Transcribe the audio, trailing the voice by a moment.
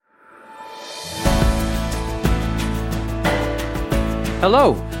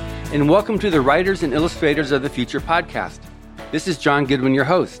Hello, and welcome to the Writers and Illustrators of the Future podcast. This is John Goodwin, your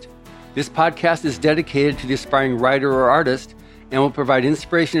host. This podcast is dedicated to the aspiring writer or artist and will provide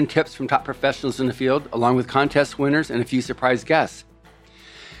inspiration and tips from top professionals in the field, along with contest winners and a few surprise guests.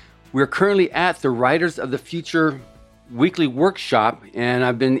 We're currently at the Writers of the Future weekly workshop, and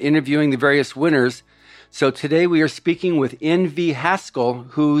I've been interviewing the various winners. So today we are speaking with N.V. Haskell,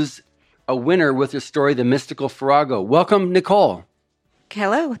 who's a winner with her story, The Mystical Farrago. Welcome, Nicole.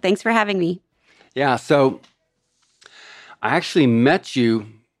 Hello. Thanks for having me. Yeah, so I actually met you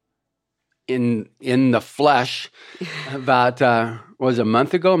in the flesh about, a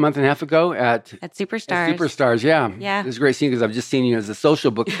month and a half ago at Superstars. At Superstars, yeah. Yeah. It was a great scene because I've just seen you as a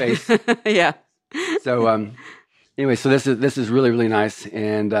social book face. Yeah. So anyway, so this is really, really nice,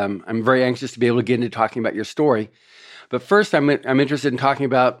 and I'm very anxious to be able to get into talking about your story. But first, I'm interested in talking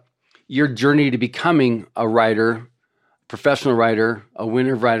about your journey to becoming a writer, professional writer, a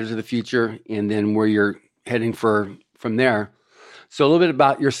winner of Writers of the Future, and then where you're heading from there. So a little bit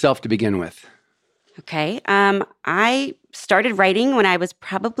about yourself to begin with. Okay. I started writing when I was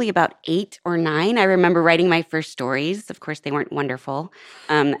probably about 8 or 9. I remember writing my first stories. Of course, they weren't wonderful,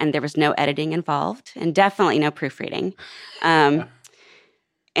 and there was no editing involved, and definitely no proofreading.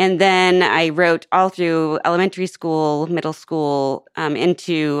 And then I wrote all through elementary school, middle school,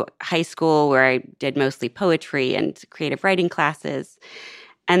 into high school, where I did mostly poetry and creative writing classes.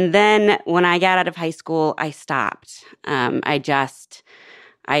 And then when I got out of high school, I stopped.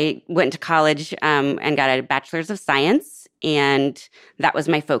 I went to college and got a bachelor's of science, and that was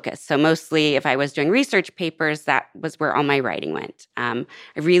my focus. So mostly if I was doing research papers, that was where all my writing went. I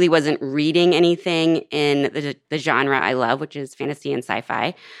really wasn't reading anything in the genre I love, which is fantasy and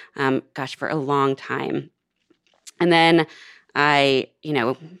sci-fi, for a long time. And then I,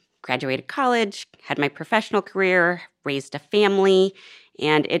 graduated college, had my professional career, raised a family,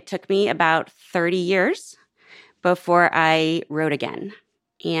 and it took me about 30 years before I wrote again.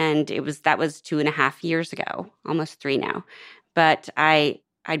 And that was 2.5 years ago, almost 3 now. But I'd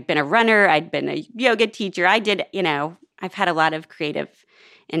been a runner, I'd been a yoga teacher. I've had a lot of creative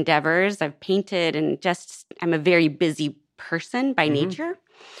endeavors. I've painted, and I'm a very busy person by nature,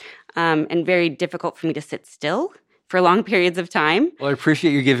 and very difficult for me to sit still for long periods of time. Well, I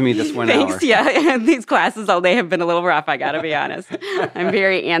appreciate you giving me this 1 hour. Thanks, yeah. These classes all day have been a little rough, I gotta be honest. I'm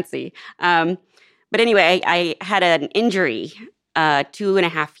very antsy. But anyway, I had an injury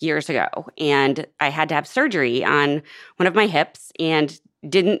 2.5 years ago, and I had to have surgery on one of my hips, and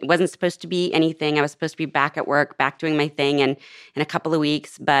wasn't supposed to be anything. I was supposed to be back at work, back doing my thing in a couple of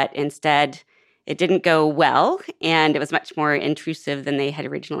weeks, but instead it didn't go well, and it was much more intrusive than they had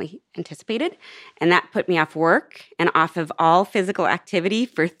originally anticipated, and that put me off work and off of all physical activity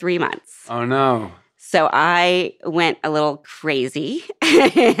for 3 months. Oh, no. So I went a little crazy,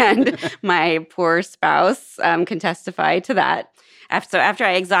 and my poor spouse can testify to that. So after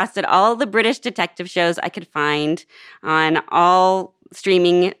I exhausted all the British detective shows I could find on all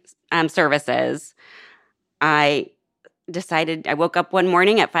streaming services, I decided, I woke up one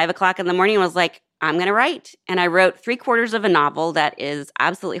morning at 5 o'clock in the morning and was like, I'm going to write. And I wrote 3/4 of a novel that is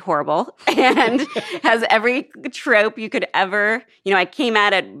absolutely horrible and has every trope you could ever, I came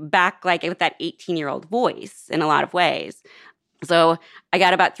at it back like with that 18-year-old voice in a lot of ways. So I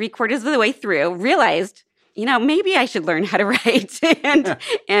got about 3/4 of the way through, realized, maybe I should learn how to write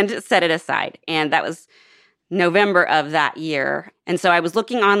and set it aside. And that was November of that year. And so I was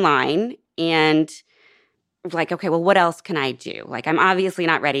looking online and like, okay, well, what else can I do? Like, I'm obviously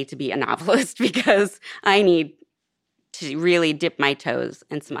not ready to be a novelist because I need to really dip my toes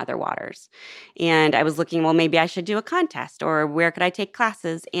in some other waters. And I was looking, well, maybe I should do a contest, or where could I take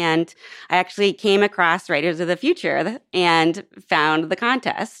classes? And I actually came across Writers of the Future and found the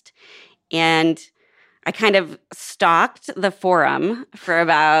contest. And I kind of stalked the forum for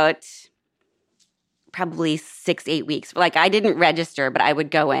about probably 6-8 weeks. Like, I didn't register, but I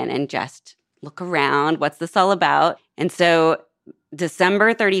would go in and just look around. What's this all about? And so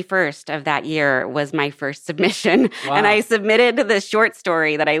December 31st of that year was my first submission. Wow. And I submitted the short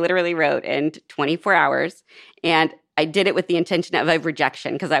story that I literally wrote in 24 hours. And I did it with the intention of a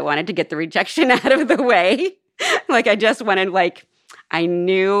rejection because I wanted to get the rejection out of the way. I just wanted, I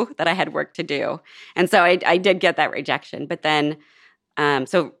knew that I had work to do. And so I did get that rejection. But then,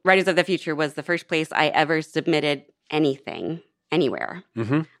 so Writers of the Future was the first place I ever submitted anything, anywhere.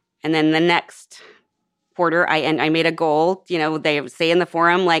 Mm-hmm. And then the next quarter, I made a goal. They say in the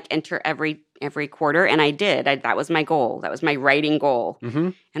forum, enter every quarter. And I did. That was my goal. That was my writing goal. Mm-hmm.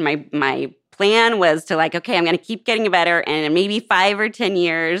 And my plan was to okay, I'm going to keep getting better. And in maybe 5 or 10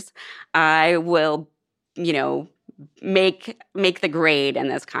 years, I will, make the grade in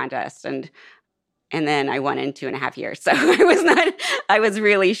this contest. And then I won in 2.5 years. So I was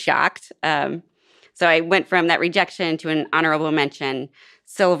really shocked. So I went from that rejection to an honorable mention,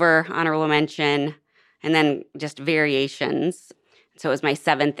 silver honorable mention, and then just variations. So it was my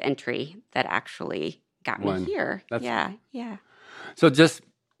 7th entry that actually got me here. Yeah. So just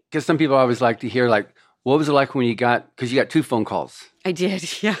because some people always like to hear, like, what was it like when you got 2 phone calls? I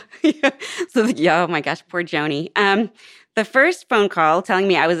did, yeah. So, oh my gosh, poor Joni. The first phone call telling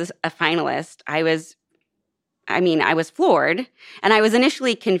me I was a finalist, I was floored. And I was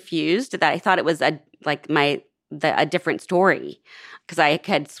initially confused that I thought it was a different story because I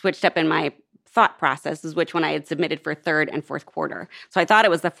had switched up in my thought processes, which one I had submitted for 3rd and 4th quarter. So I thought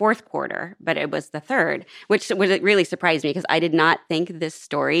it was the 4th quarter, but it was the 3rd, which really surprised me because I did not think this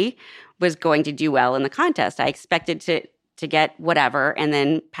story was going to do well in the contest. I expected to get whatever and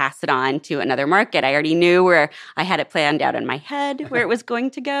then pass it on to another market. I already knew where I had it planned out in my head where it was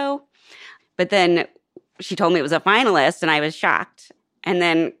going to go. But then she told me it was a finalist and I was shocked. And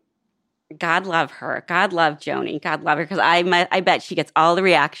then God love her. God love Joni. God love her because I bet she gets all the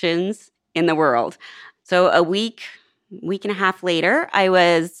reactions in the world. So a week and a half later, I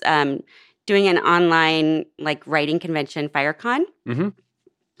was doing an online writing convention, FireCon. Mm-hmm.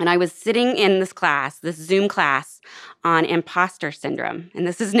 And I was sitting in this Zoom class on imposter syndrome. And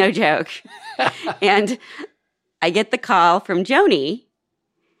this is no joke. And I get the call from Joni.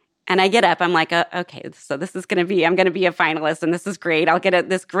 And I get up, I'm like, okay, so this is I'm going to be a finalist, and this is great. I'll get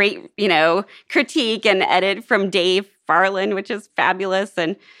this great, critique and edit from Dave Farland, which is fabulous.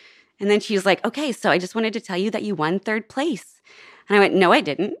 And then she's like, okay, so I just wanted to tell you that you won 3rd place. And I went, no, I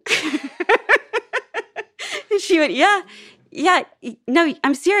didn't. And she went, yeah, no,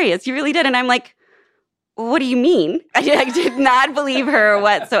 I'm serious. You really did. And I'm like, what do you mean? I did not believe her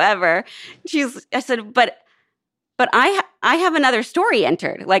whatsoever. I said, but I have another story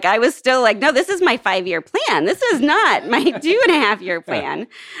entered. I was still like, no, this is my 5-year plan. This is not my 2.5-year plan.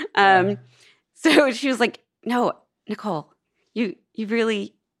 So she was like, no, Nicole, you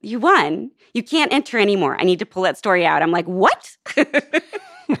won. You can't enter anymore. I need to pull that story out. I'm like, what?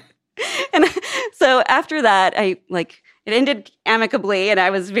 And so after that, it ended amicably, and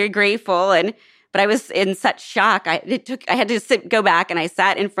I was very grateful. But I was in such shock. I had to go back, and I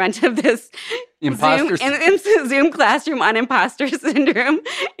sat in front of this Zoom classroom on imposter syndrome,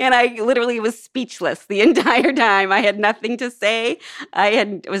 and I literally was speechless the entire time. I had nothing to say.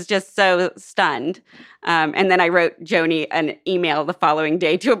 Was just so stunned. And then I wrote Joni an email the following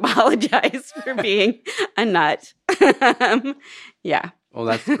day to apologize for being a nut. Yeah. Oh,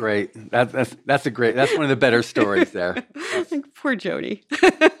 that's great. That's one of the better stories there. Poor Joni.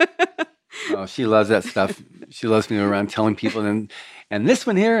 Oh, she loves that stuff. She loves me around telling people, and this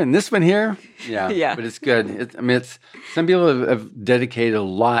one here, and this one here. Yeah. But it's good. It's some people have dedicated a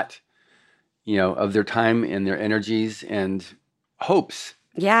lot, of their time and their energies and hopes.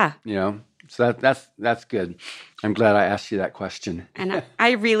 Yeah. So that's good. I'm glad I asked you that question. And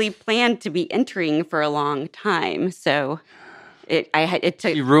I really planned to be entering for a long time, so. It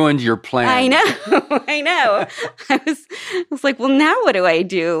took. You ruined your plan. I know. I was like, well, now what do I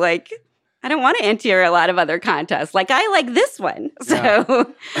do? I don't want to enter a lot of other contests. I like this one. So,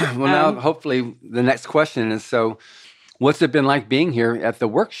 well, now hopefully the next question is: so, what's it been like being here at the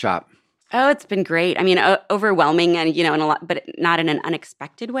workshop? Oh, it's been great. I mean, overwhelming, and in a lot, but not in an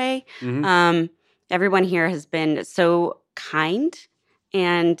unexpected way. Mm-hmm. Everyone here has been so kind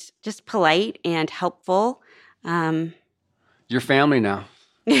and just polite and helpful. Your family now.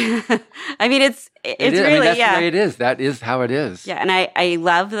 I mean, it's really, that's the way it is. That is how it is. Yeah, and I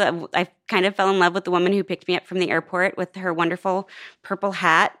love I kind of fell in love with the woman who picked me up from the airport with her wonderful purple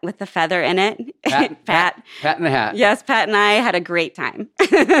hat with the feather in it. Pat in the hat. Yes, Pat and I had a great time.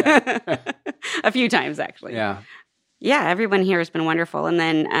 A few times, actually. Yeah, everyone here has been wonderful. And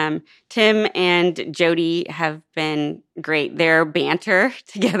then Tim and Jody have been great. Their banter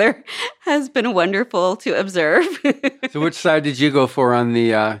together has been wonderful to observe. So which side did you go for on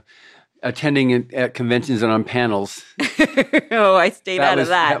the attending at conventions and on panels? Oh, I stayed out of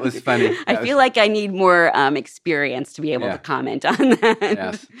that. That was funny. I feel like I need more experience to be able to comment on that.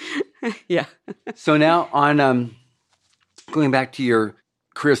 Yes. Yeah. So now on going back to your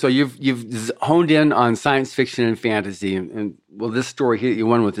career, so you've honed in on science fiction and fantasy, and well, this story here you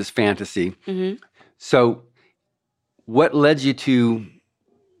won with is fantasy. Mm-hmm. So, what led you to?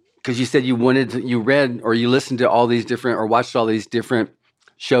 Because you said you read or you listened to all these different or watched all these different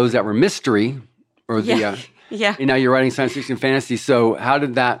shows that were mystery, or yeah. And now you're writing science fiction and fantasy. So, how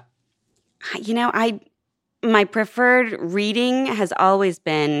did that? My preferred reading has always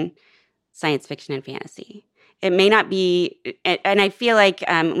been science fiction and fantasy. It may not be, and I feel like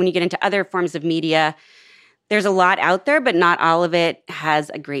when you get into other forms of media, there's a lot out there, but not all of it has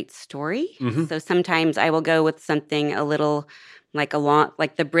a great story. Mm-hmm. So sometimes I will go with something a little like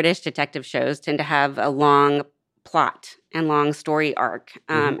the British detective shows tend to have a long plot and long story arc.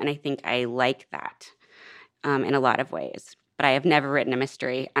 And I think I like that in a lot of ways. But I have never written a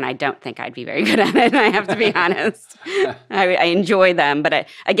mystery, and I don't think I'd be very good at it. I have to be honest. I enjoy them, but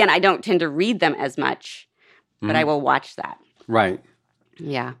I don't tend to read them as much, but I will watch that. Right.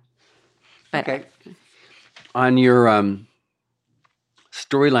 Yeah. But okay. On your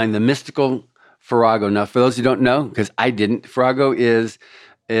storyline, the mystical Farrago. Now, for those who don't know, because I didn't, Farrago is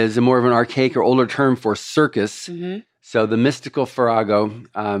a more of an archaic or older term for circus. Mm-hmm. So the mystical Farrago.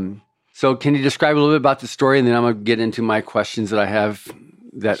 So can you describe a little bit about the story, and then I'm going to get into my questions that I have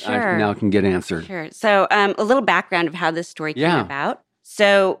that I now can get answered. Sure. So a little background of how this story came about.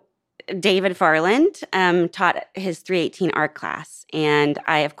 So David Farland taught his 318 art class. And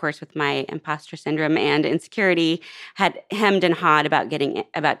I, of course, with my imposter syndrome and insecurity, had hemmed and hawed about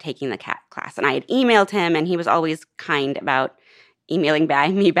taking the class. And I had emailed him, and he was always kind about emailing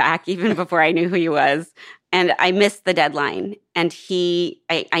me back, even before I knew who he was. And I missed the deadline. And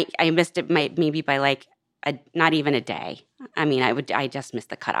I missed it maybe by like not even a day. I mean, I just missed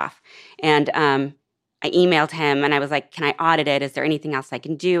the cutoff. And I emailed him and I was like, can I audit it? Is there anything else I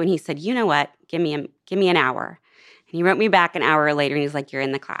can do? And he said, you know what? Give me an hour. And he wrote me back an hour later and he's like, you're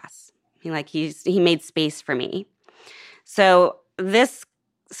in the class. He made space for me. So this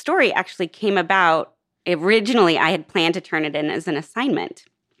story actually came about. Originally, I had planned to turn it in as an assignment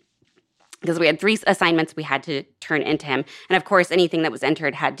because we had 3 assignments we had to turn into him. And of course, anything that was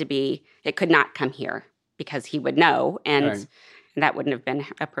entered it could not come here because he would know. And that wouldn't have been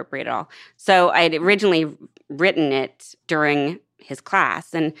appropriate at all. So I had originally written it during his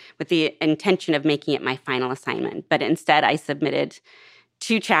class and with the intention of making it my final assignment. But instead, I submitted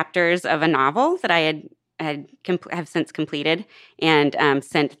 2 chapters of a novel that I have since completed and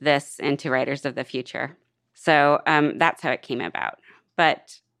sent this into Writers of the Future. So that's how it came about.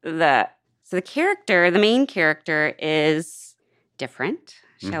 But the main character is different,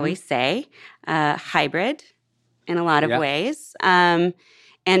 shall we say, hybrid in a lot of ways, and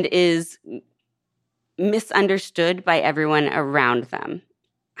is misunderstood by everyone around them.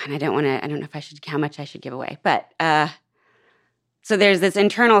 And I don't know how much I should give away, but so there's this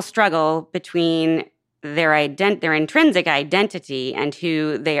internal struggle between their intrinsic identity and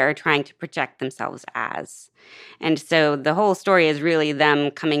who they are trying to project themselves as. And so the whole story is really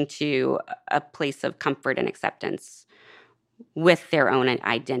them coming to a place of comfort and acceptance with their own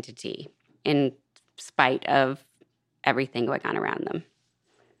identity in spite of everything going on around them.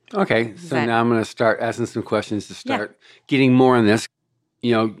 Okay, so now I'm going to start asking some questions to start getting more on this.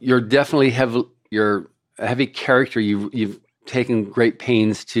 You know, you're definitely you're a heavy character. You've taken great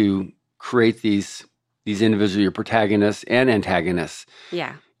pains to create these individuals, your protagonists and antagonists.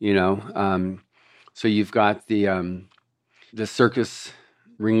 Yeah. You know, so you've got the circus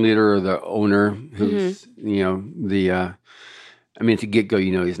ringleader or the owner who's, you know, at the get-go,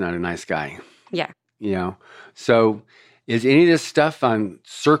 you know, he's not a nice guy. Yeah. You know, so is any of this stuff on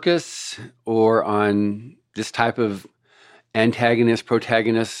circus or on this type of antagonist,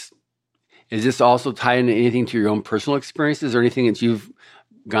 protagonist? Is this also tied into anything to your own personal experiences or anything that you've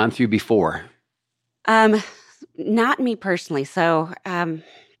gone through before? Not me personally. So I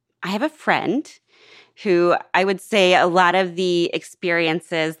have a friend who I would say a lot of the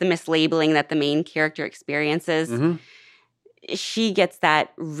experiences, the mislabeling that the main character experiences, she gets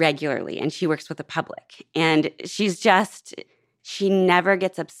that regularly, and she works with the public. And she never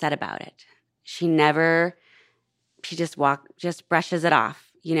gets upset about it. She just brushes it off.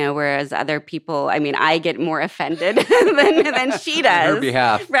 You know, whereas other people, I mean, I get more offended than she does. On her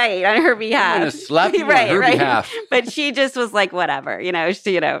behalf. Right, on her behalf. I'm going to slap you on her behalf. But she just was like, whatever,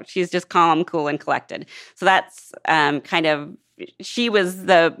 she's just calm, cool, and collected. So that's she was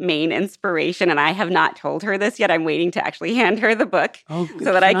the main inspiration, and I have not told her this yet. I'm waiting to actually hand her the book so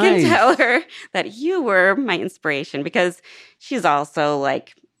that I can tell her that you were my inspiration, because she's also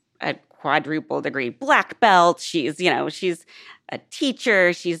like a quadruple degree black belt. She's a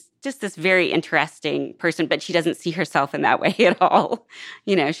teacher. She's just this very interesting person, but she doesn't see herself in that way at all.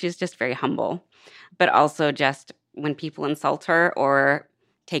 You know, she's just very humble. But also just when people insult her or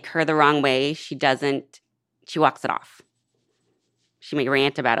take her the wrong way, she walks it off. She may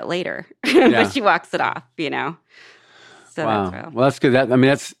rant about it later, but she walks it off, you know. So wow. Well, that's good.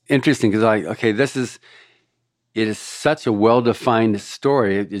 That's interesting because it is such a well-defined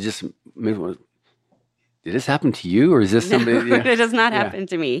story. It just did this happen to you, or is this somebody? It does not happen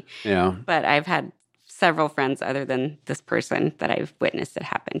to me. Yeah. But I've had several friends other than this person that I've witnessed it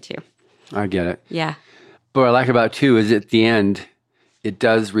happen to. I get it. Yeah. But what I like about it too is at the end, it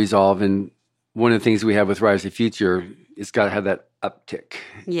does resolve. And one of the things we have with Rise of the Future, it's got to have that uptick.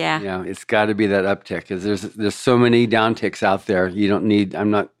 Yeah. It's got to be that uptick because there's so many downticks out there.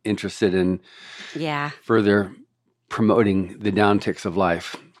 I'm not interested in further promoting the downticks of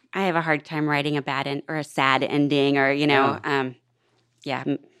life. I have a hard time writing a bad or a sad ending or,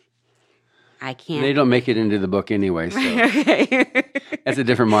 I can't. They don't make it into the book anyway, so Okay. that's a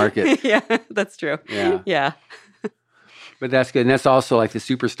different market. Yeah, that's true. Yeah. But that's good. And that's also like the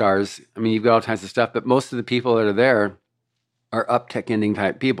superstars. I mean, you've got all kinds of stuff, but most of the people that are there are uptick ending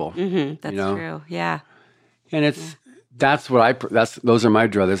type people. Mm-hmm. That's true. Yeah. And those are my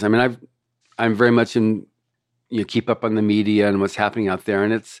druthers. I mean, I'm very much in, keep up on the media and what's happening out there.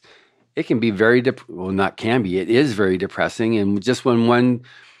 And it can be it is very depressing. And just when one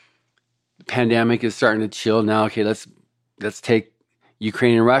pandemic is starting to chill now, okay, let's take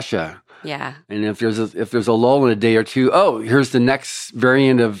Ukraine and Russia. Yeah. And if there's a lull in a day or two, here's the next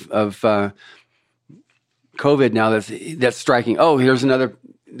variant of COVID now that's striking. Oh, here's another.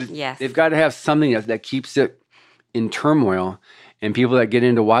 Yes. They've got to have something that keeps it in turmoil. And people that get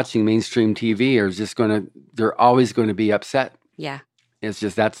into watching mainstream TV they're always going to be upset. Yeah. It's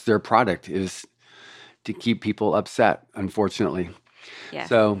just that's their product is to keep people upset, unfortunately. Yes.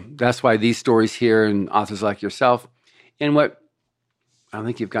 So that's why these stories here and authors like yourself, and what I don't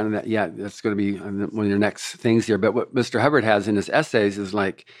think you've gotten that yet. That's going to be one of your next things here. But what Mr. Hubbard has in his essays is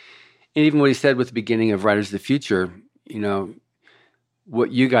like, and even what he said with the beginning of Writers of the Future,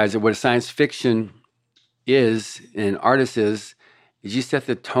 what you guys, what science fiction is and artist is you set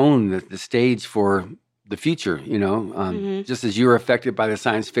the tone, the stage for the future, just as you were affected by the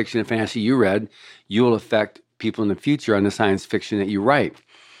science fiction and fantasy you read, you will affect people in the future on the science fiction that you write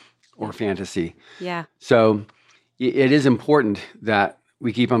or fantasy. Yeah. So it is important that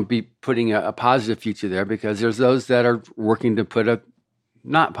we keep on putting a positive future there because there's those that are working to put a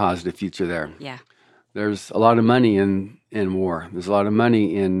not positive future there. Yeah. There's a lot of money in war. There's a lot of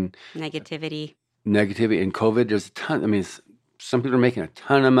money in negativity. In COVID, there's a ton. I mean, some people are making a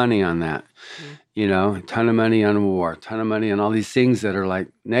ton of money on that. A ton of money on war, a ton of money on all these things that are like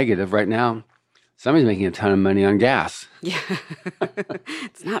negative right now. Somebody's making a ton of money on gas. Yeah.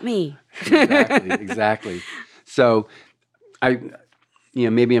 It's not me. Exactly. So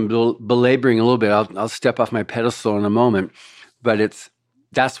maybe I'm belaboring a little bit. I'll step off my pedestal in a moment, but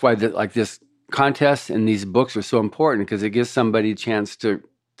that's why this contest and these books are so important because it gives somebody a chance to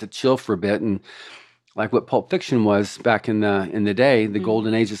chill for a bit. And like what Pulp Fiction was back in the day, the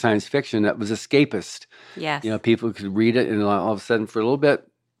golden age of science fiction, that was escapist. Yes. People could read it and all of a sudden for a little bit,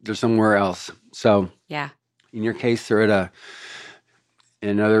 they're somewhere else. So yeah, in your case, they're at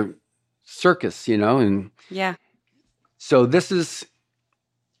another circus, and yeah. So there's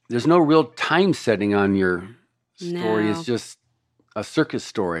no real time setting on your story. No. It's just a circus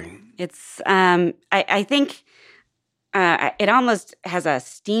story. It's I think it almost has a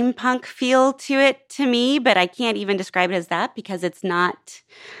steampunk feel to it to me, but I can't even describe it as that because it's not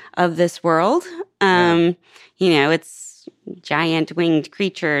of this world. It's giant winged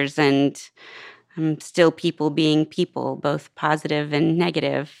creatures and still people being people, both positive and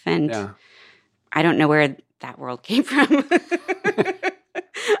negative. And I don't know where that world came from.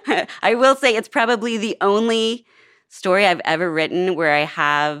 I will say it's probably the only story I've ever written where I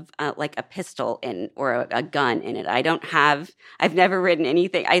have like a pistol or a gun in it. I've never written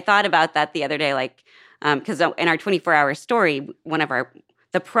anything. I thought about that the other day, like, because in our 24-hour story,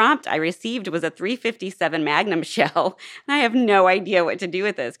 the prompt I received was a .357 Magnum shell, and I have no idea what to do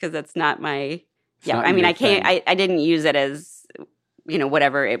with this because it's not my. I can't. I didn't use it as,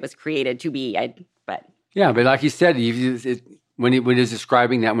 whatever it was created to be. But like you said, when he was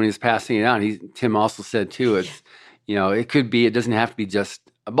describing that when he was passing it out, Tim also said too. It's it could be. It doesn't have to be just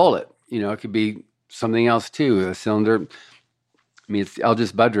a bullet. It could be something else too. A cylinder. I mean, it's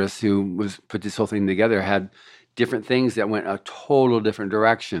Eldris Budrus who put this whole thing together. Had different things that went a total different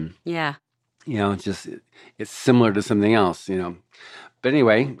direction. Yeah. It's similar to something else. But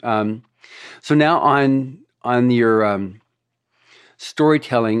anyway, so now on your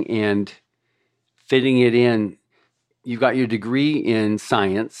storytelling and fitting it in, you've got your degree in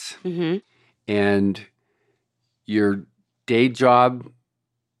science, and your day job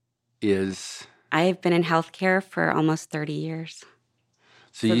is? I've been in healthcare for almost 30 years.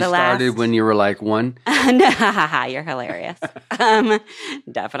 So you started when you were like one? No, you're hilarious.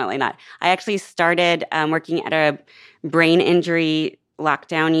 Definitely not. I actually started working at a brain injury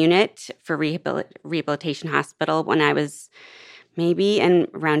lockdown unit for rehabilitation hospital when I was maybe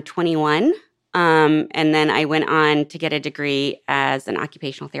around 21. And then I went on to get a degree as an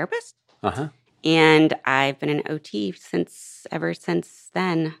occupational therapist. Uh-huh. And I've been an OT ever since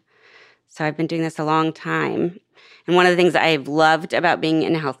then. So I've been doing this a long time. And one of the things I've loved about being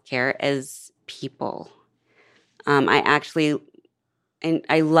in healthcare is people. I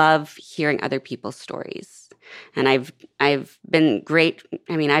love hearing other people's stories. And I've been great.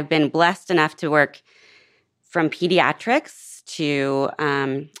 I mean, I've been blessed enough to work from pediatrics to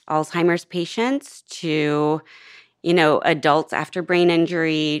Alzheimer's patients to, adults after brain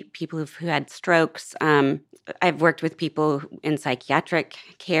injury, people who had strokes. I've worked with people in psychiatric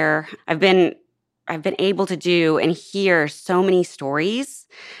care. I've been able to do and hear so many stories,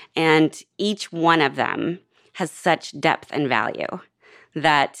 and each one of them has such depth and value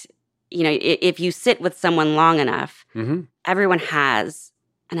that, if you sit with someone long enough, everyone has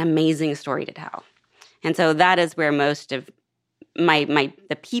an amazing story to tell. And so that is where most of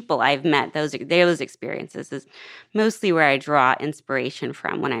the people I've met, those experiences is mostly where I draw inspiration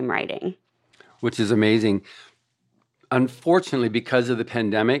from when I'm writing. Which is amazing. Unfortunately, because of the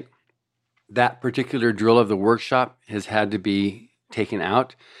pandemic, that particular drill of the workshop has had to be taken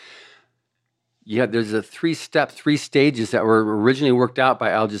out. Yeah, there's a 3 stages that were originally worked out by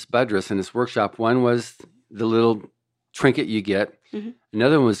Algis Budrus in this workshop. One was the little trinket you get. Mm-hmm.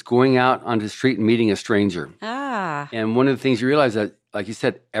 Another one was going out onto the street and meeting a stranger. Ah. And one of the things you realize that, like you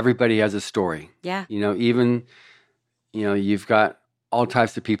said, everybody has a story. Yeah. Even, you've got all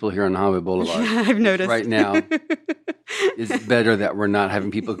types of people here on Hollywood Boulevard. Yeah, I've noticed. Right now, it's better that we're not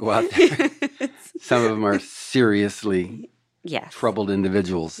having people go out there. Some of them are seriously troubled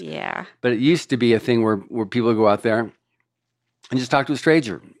individuals. Yeah. But it used to be a thing where people go out there and just talk to a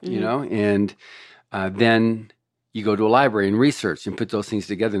stranger, and then you go to a library and research and put those things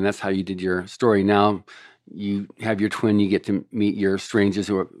together, and that's how you did your story. Now you have your twin, you get to meet your strangers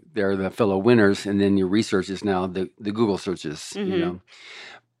they're the fellow winners, and then your research is now the Google searches,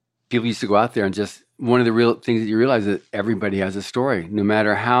 People used to go out there and just, one of the real things that you realize that everybody has a story. No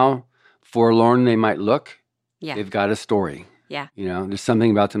matter how forlorn they might look, they've got a story. Yeah. There's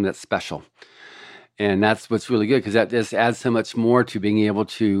something about them that's special. And that's what's really good, because that just adds so much more to being able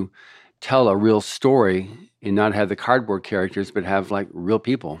to tell a real story and not have the cardboard characters, but have like real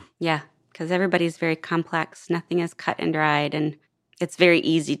people. Yeah, because everybody's very complex. Nothing is cut and dried. And it's very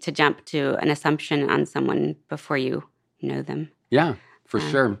easy to jump to an assumption on someone before you know them. Yeah, for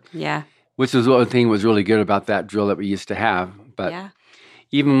sure. Yeah. Which was one thing was really good about that drill that we used to have. But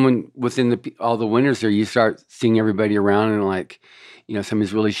even when within all the winners there, you start seeing everybody around and like,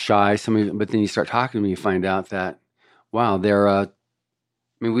 somebody's really shy, but then you start talking to them and you find out that, wow, they're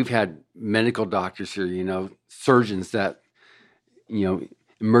we've had medical doctors here, surgeons that,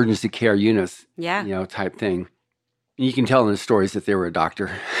 emergency care units, type thing. And you can tell in the stories that they were a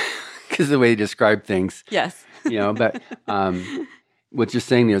doctor because the way they describe things. Yes. But what you're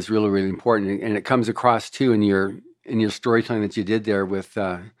saying there is really, really important. And it comes across, too, in your storytelling that you did there with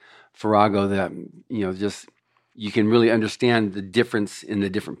Farrago that, just you can really understand the difference in the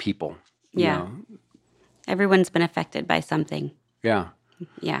different people. Yeah. Everyone's been affected by something. Yeah.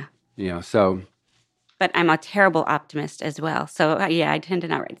 Yeah. So. But I'm a terrible optimist as well. So, I tend to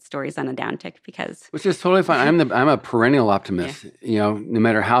not write stories on a downtick because... Which is totally fine. I'm a perennial optimist. No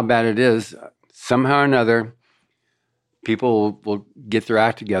matter how bad it is, somehow or another, people will get their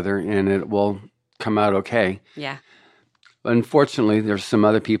act together and it will come out okay. Yeah. But unfortunately, there's some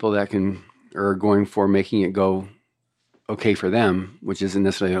other people that are going for making it go okay for them, which isn't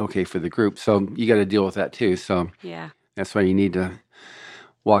necessarily okay for the group. So you got to deal with that too. So that's why you need to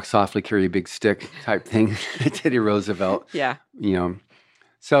walk softly, carry a big stick type thing, Teddy Roosevelt. Yeah.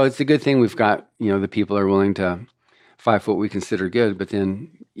 So it's a good thing we've got, the people are willing to fight for what we consider good, but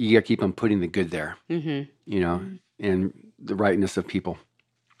then you got to keep on putting the good there, and the rightness of people.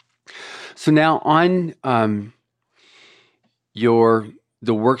 So now on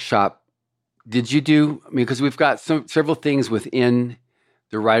the workshop, did you do, because we've got several things within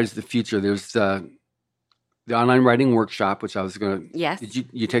the Writers of the Future. There's the online writing workshop, which I was going to... Yes. Did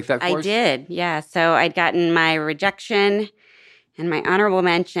you take that course? I did, yeah. So I'd gotten my rejection and my honorable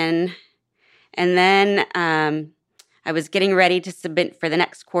mention. And then I was getting ready to submit for the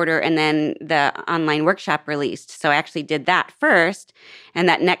next quarter, and then the online workshop released. So I actually did that first, and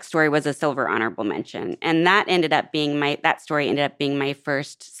that next story was a silver honorable mention. And that story ended up being my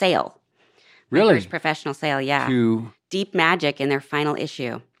first sale. Really? My first professional sale, yeah. To Deep Magic in their final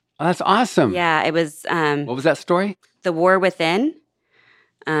issue. Oh, that's awesome. Yeah, it was... what was that story? The War Within.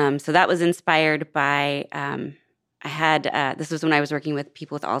 So that was inspired by this was when I was working with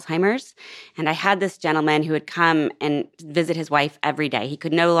people with Alzheimer's, and I had this gentleman who would come and visit his wife every day. He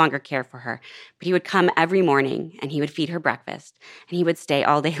could no longer care for her, but he would come every morning and he would feed her breakfast, and he would stay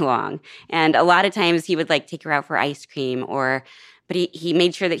all day long. And a lot of times he would like take her out for ice cream, but he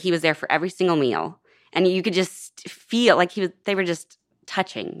made sure that he was there for every single meal. And you could just feel like they were just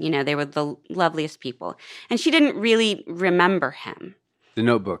touching, they were the loveliest people. And she didn't really remember him. The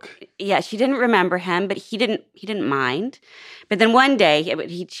Notebook. Yeah, she didn't remember him, but he didn't mind. But then one day,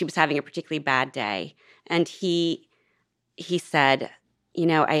 she was having a particularly bad day, and he said,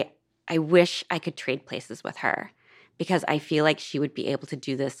 I wish I could trade places with her because I feel like she would be able to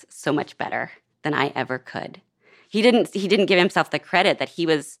do this so much better than I ever could. He didn't give himself the credit that he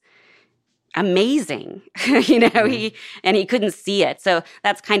was amazing, and he couldn't see it. So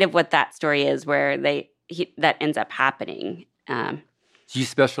that's kind of what that story is, where that ends up happening. Do you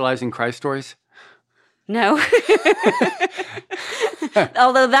specialize in cry stories? No.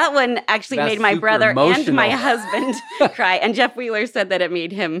 Although that one actually made my brother and my husband cry. And Jeff Wheeler said that it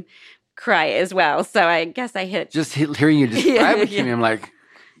made him cry as well. So I guess I hit. Just hearing you describe it to me, I'm like.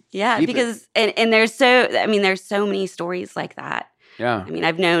 Yeah, because and there's so many stories like that. Yeah. I mean,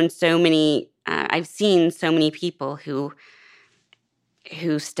 I've known so many, I've seen so many people who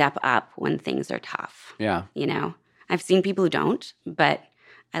step up when things are tough. Yeah. I've seen people who don't, but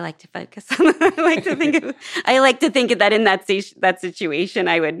I like to focus on. I like to think that in that situation,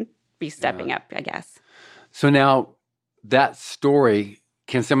 I would be stepping up, I guess. So now that story,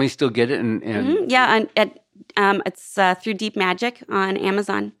 can somebody still get it? Mm-hmm. Yeah, it's through Deep Magic on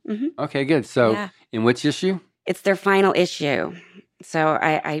Amazon. Mm-hmm. Okay, good. So in which issue? It's their final issue. So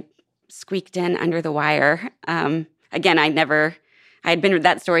I squeaked in under the wire. Again,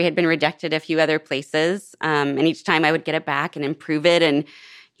 that story had been rejected a few other places. And each time I would get it back and improve it and,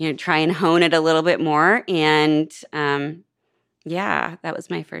 try and hone it a little bit more. And that was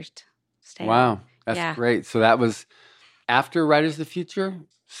my first sale. Wow. That's great. So that was after Writers of the Future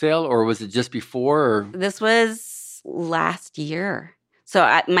sale, or was it just before? Or? This was last year.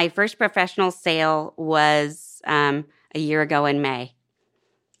 So my first professional sale was a year ago in May.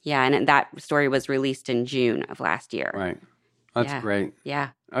 Yeah, and that story was released in June of last year. Right. That's great. Yeah.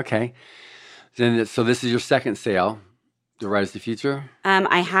 Okay. So this is your second sale, The Writers of the Future?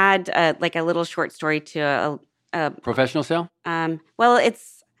 I had a little short story to a professional sale? Well,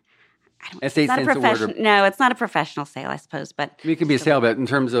 it's 8 cents a word. No, it's not a professional sale, I suppose. But it could be a sale, but in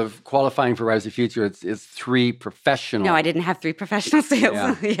terms of qualifying for Writers of the Future, it's 3 professional. No, I didn't have 3 professional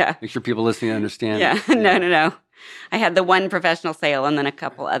sales. Yeah. Make sure people listening understand. Yeah. No. I had the 1 professional sale and then a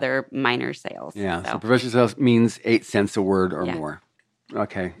couple other minor sales. Yeah. So professional sales means 8 cents a word or more.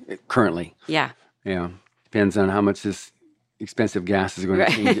 Okay. Currently. Yeah. Yeah. Depends on how much this expensive gas is going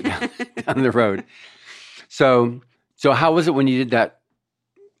to change it down the road. So how was it when you did that?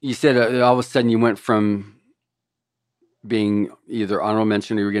 You said all of a sudden you went from being either honorable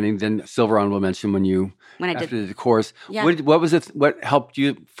mention or you were getting then silver honorable mention when I did the course. Yeah. What was it? What helped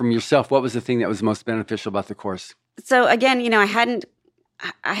you from yourself? What was the thing that was most beneficial about the course? So again, I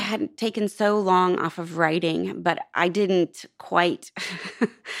hadn't taken so long off of writing, but I didn't quite.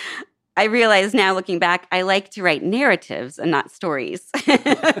 I realize now, looking back, I like to write narratives and not stories.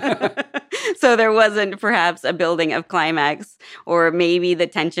 So there wasn't perhaps a building of climax, or maybe the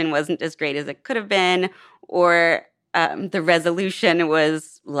tension wasn't as great as it could have been, or the resolution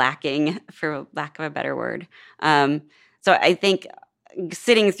was lacking, for lack of a better word. So I think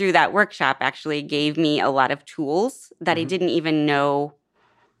sitting through that workshop actually gave me a lot of tools that I didn't even know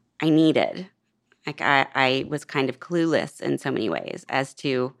I needed. Like I was kind of clueless in so many ways as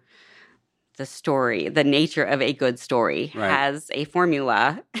to the story, the nature of a good story has a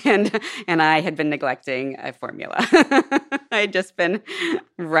formula, and I had been neglecting a formula. I had just been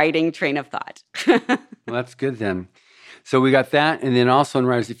writing train of thought. Well, that's good then. So we got that, and then also in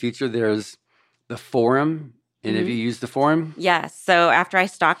Writers of the Future, there's the forum. And have you used the forum? Yes. So after I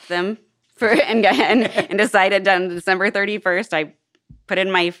stalked them and decided on December 31st, I put in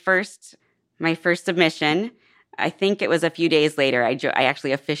my first submission. I think it was a few days later, I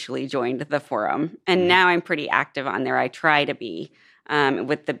actually officially joined the forum. And now I'm pretty active on there. I try to be.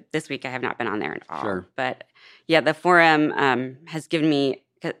 This week, I have not been on there at all. Sure. But yeah, the forum has given me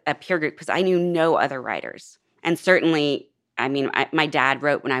a peer group because I knew no other writers. And certainly, my dad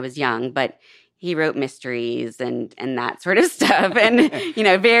wrote when I was young, but he wrote mysteries and that sort of stuff. And,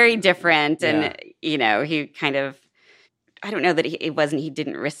 very different. And, he kind of, I don't know that he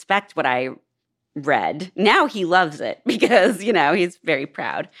didn't respect what I read. Now he loves it because, he's very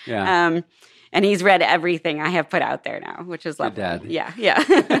proud. Yeah. And he's read everything I have put out there now, which is lovely. Good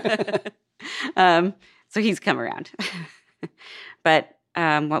dad. Yeah. So he's come around. But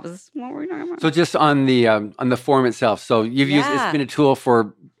what were we talking about? So just on the forum itself. So you've used it's been a tool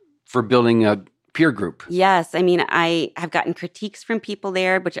for building a peer group. Yes. I mean, I have gotten critiques from people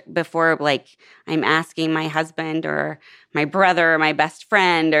there, which before, like, I'm asking my husband or my brother or my best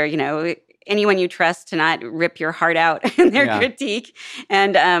friend or, anyone you trust to not rip your heart out in their critique.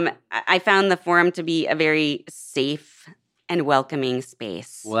 And I found the forum to be a very safe and welcoming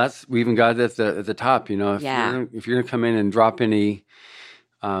space. Well, we even got it at the top. If you're going to come in and drop any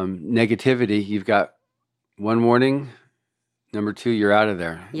negativity, you've got one warning. Number 2, you're out of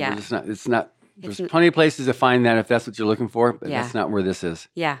there. Yeah. It's not. There's plenty of places to find that if that's what you're looking for, but that's not where this is.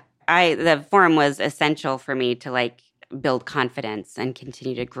 Yeah. The forum was essential for me to build confidence and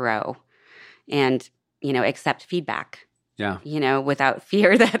continue to grow and, accept feedback. Yeah. Without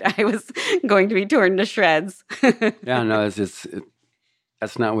fear that I was going to be torn to shreds. Yeah, no,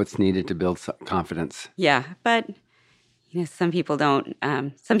 that's not what's needed to build confidence. Yeah. But, some people don't,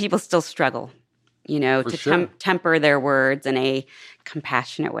 some people still struggle, to temper their words in a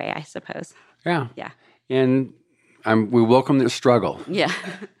compassionate way, I suppose. Yeah. Yeah. And we welcome their struggle. Yeah.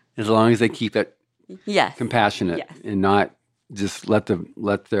 As long as they keep it compassionate and not just let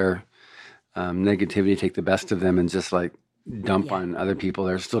their negativity take the best of them and just dump on other people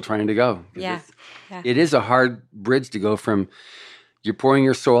that are still trying to go. Yeah. It is a hard bridge to go from you're pouring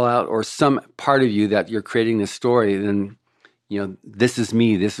your soul out or some part of you that you're creating this story, and then, this is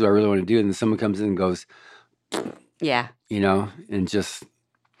me, this is what I really want to do. And then someone comes in and goes, and just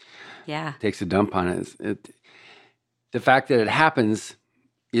takes a dump on it. The fact that it happens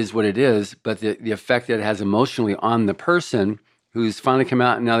is what it is, but the effect that it has emotionally on the person who's finally come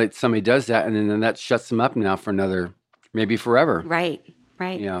out, and now that somebody does that, and then that shuts them up now for another, maybe forever. Right.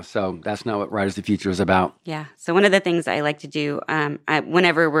 So that's not what Writers of the Future is about. Yeah. So one of the things I like to do,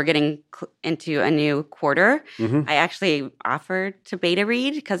 whenever we're getting into a new quarter, I actually offer to beta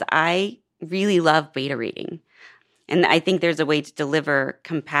read because I really love beta reading. And I think there's a way to deliver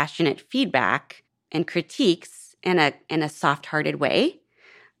compassionate feedback and critiques in a soft-hearted way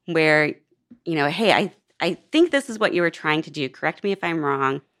where, hey, I think this is what you were trying to do. Correct me if I'm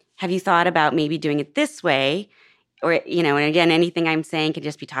wrong. Have you thought about maybe doing it this way? Or, and again, anything I'm saying could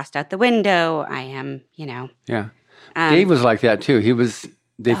just be tossed out the window. I am, Yeah. Dave was like that too. He was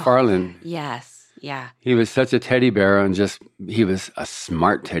Dave Farland. Yes. Yeah. He was such a teddy bear and he was a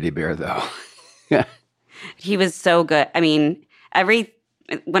smart teddy bear though. Yeah. He was so good. I mean,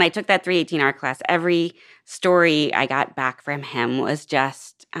 when I took that 318 art class, every story I got back from him was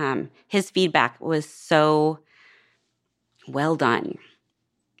just, his feedback was so well done.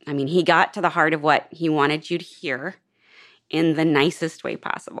 I mean, he got to the heart of what he wanted you to hear in the nicest way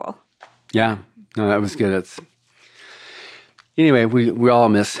possible. Yeah. No, that was good. Anyway, we all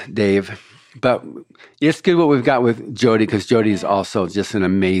miss Dave. But it's good what we've got with Jody, because Jody is also just an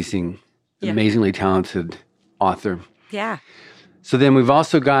amazingly talented author. Yeah. So then we've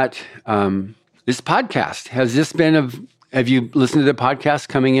also got this podcast. Have you listened to the podcast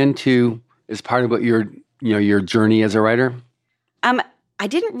coming into as part of what your journey as a writer? I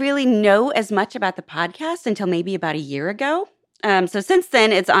didn't really know as much about the podcast until maybe about a year ago. So since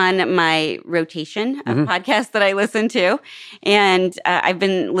then, it's on my rotation of podcasts that I listen to. And I've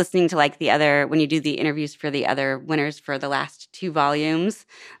been listening to when you do the interviews for the other winners for the last 2 volumes.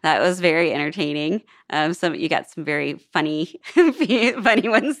 That was very entertaining. You got some very funny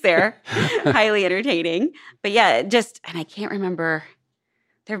ones there. Highly entertaining. But yeah, and I can't remember.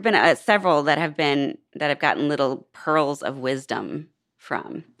 There have been several that have gotten little pearls of wisdom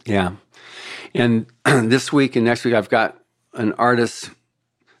from. Yeah. And this week and next week, I've got an artist.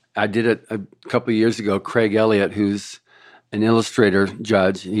 I did it a couple of years ago, Craig Elliott, who's an illustrator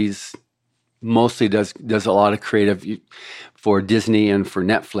judge. He's mostly does a lot of creative for Disney and for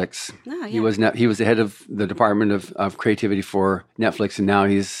Netflix. Oh, yeah. He was the head of the department of creativity for Netflix, and now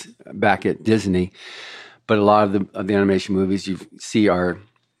he's back at Disney. But a lot of the animation movies you see are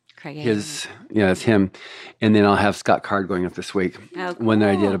it's him. And then I'll have Scott Card going up this week. Oh, cool. One that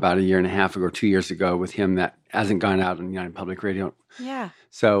I did about a year and a half ago, 2 years ago with him that hasn't gone out on United Public Radio. Yeah.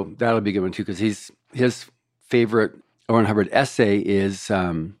 So that'll be a good one too, because his favorite Oren Hubbard essay is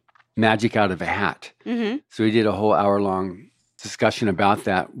Magic Out of a Hat. Mm-hmm. So he did a whole hour-long discussion about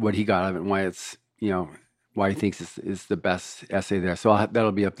that, what he got out of it, and why it's, why he thinks it's the best essay there. So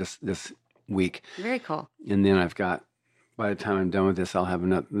that'll be up this week. Very cool. And then I've got, by the time I'm done with this, I'll have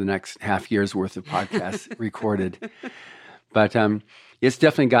the next half year's worth of podcasts recorded. But it's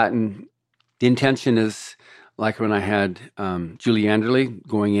definitely gotten, the intention is like when I had Julie Anderley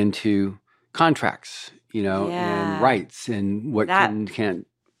going into contracts, and rights and what can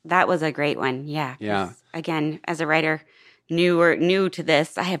That was a great one. Yeah. Yeah. Again, as a writer, new to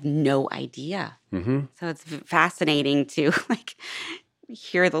this, I have no idea. Mm-hmm. So it's fascinating to like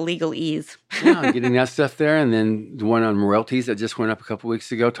hear the legalese. Yeah, getting that stuff there. And then the one on royalties that just went up a couple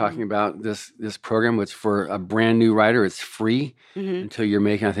weeks ago, talking about this program, which for a brand new writer, it's free until you're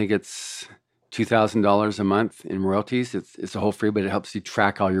making, I think it's $2,000 a month in royalties. It's a whole free, but it helps you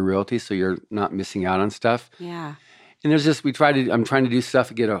track all your royalties so you're not missing out on stuff. Yeah. And there's just, I'm trying to do stuff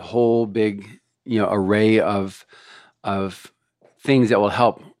to get a whole big, array of things that will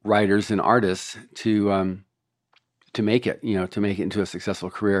help writers and artists to make it, to make it into a successful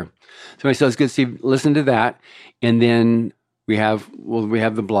career. So it's good to see, listen to that. And then we have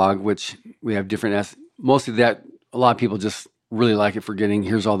the blog, which we have different, mostly that a lot of people just really like it for getting,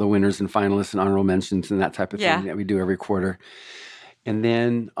 here's all the winners and finalists and honorable mentions and that type of thing that we do every quarter. And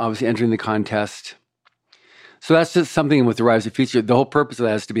then obviously entering the contest. So that's just something with the Writers of the Future. The whole purpose of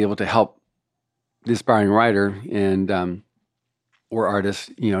that is to be able to help the aspiring writer and or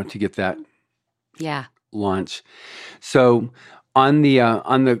artist, to get that launch. So on the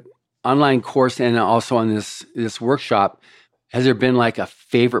online course and also on this workshop, has there been like a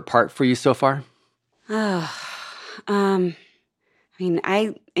favorite part for you so far?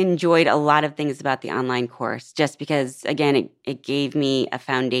 I enjoyed a lot of things about the online course just because, again, it gave me a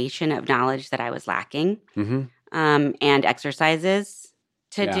foundation of knowledge that I was lacking and exercises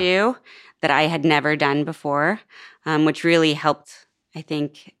to do that I had never done before, which really helped, I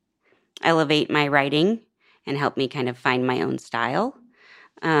think, elevate my writing and help me kind of find my own style,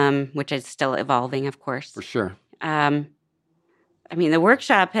 which is still evolving, of course. For sure. The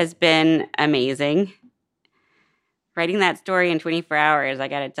workshop has been amazing. Writing that story in 24 hours, I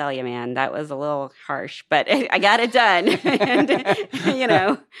got to tell you, man, that was a little harsh, but I got it done.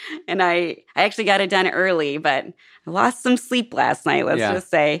 and I actually got it done early, but I lost some sleep last night, let's just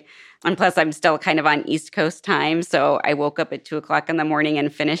say. And plus, I'm still kind of on East Coast time, so I woke up at 2:00 in the morning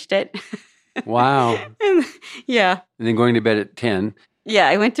and finished it. Wow. Yeah. And then going to bed at 10. Yeah,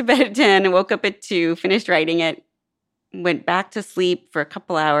 I went to bed at 10 and woke up at 2, finished writing it, went back to sleep for a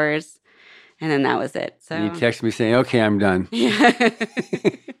couple hours. And then that was it. So and you text me saying, "Okay, I'm done." Yeah.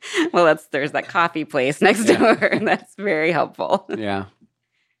 Well, there's that coffee place next door. That's very helpful. Yeah.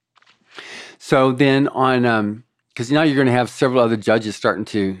 So then on, because now you're going to have several other judges starting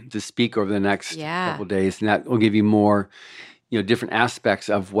to speak over the next couple of days, and that will give you more, different aspects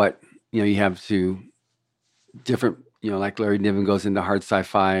of what you have to different. Like Larry Niven goes into hard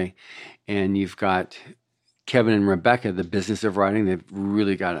sci-fi, and you've got Kevin and Rebecca, The Business of Writing. They've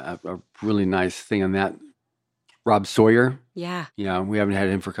really got a really nice thing on that. Rob Sawyer. Yeah. We haven't had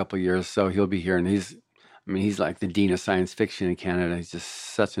him for a couple of years, so he'll be here. And he's like the dean of science fiction in Canada. He's just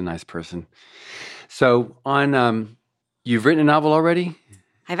such a nice person. So you've written a novel already?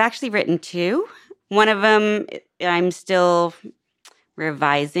 I've actually written 2. One of them I'm still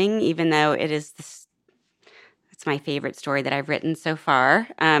revising, even though it's my favorite story that I've written so far.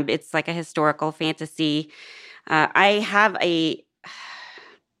 It's like a historical fantasy. I have a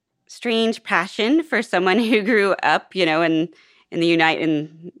strange passion for someone who grew up, in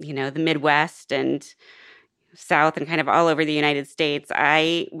the Midwest and South and kind of all over the United States.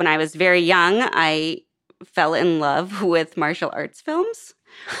 When I was very young, I fell in love with martial arts films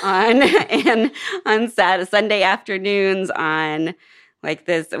on Sunday afternoons on like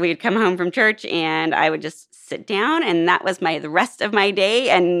this. We'd come home from church and I would just sit down, and that was the rest of my day,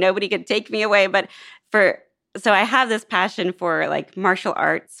 and nobody could take me away. So I have this passion for like martial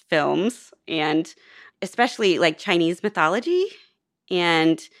arts films, and especially like Chinese mythology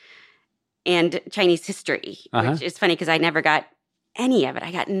and Chinese history, which is funny because I never got any of it.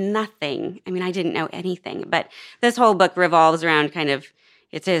 I got nothing. I didn't know anything. But this whole book revolves around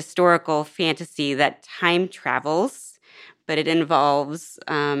it's a historical fantasy that time travels, but it involves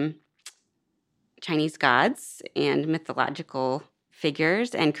Chinese gods and mythological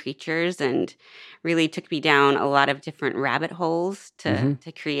figures and creatures, and really took me down a lot of different rabbit holes to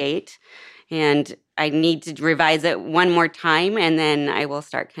create. And I need to revise it one more time, and then I will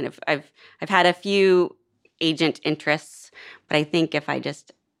start I've had a few agent interests, but I think if I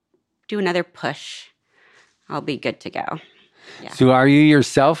just do another push, I'll be good to go. Yeah. So are you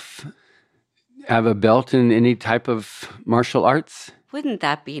yourself have a belt in any type of martial arts? Wouldn't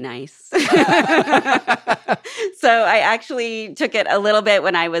that be nice? So I actually took it a little bit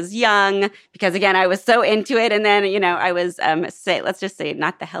when I was young because, again, I was so into it. And then, I was, let's just say,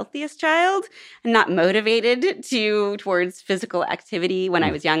 not the healthiest child and not motivated towards physical activity when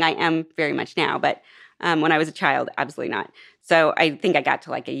I was young. I am very much now. But When I was a child, absolutely not. So I think I got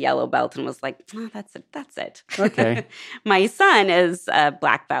to like a yellow belt and was like, oh, that's it. That's it. Okay. My son is a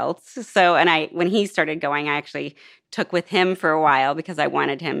black belt. So, when he started going, I actually took with him for a while because I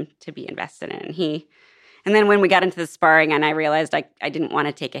wanted him to be invested in it. And then when we got into the sparring and I realized I didn't want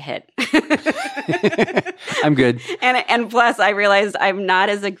to take a hit. I'm good. And plus I realized I'm not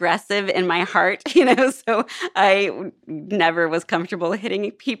as aggressive in my heart, so I never was comfortable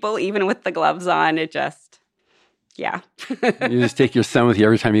hitting people, even with the gloves on. It just, yeah. You just take your son with you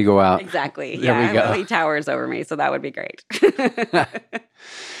every time you go out. Exactly. There we go. Well, he towers over me, so that would be great.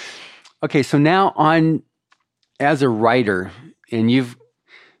 Okay, so now as a writer, and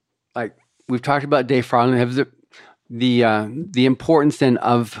we've talked about Dave Farland, have the importance then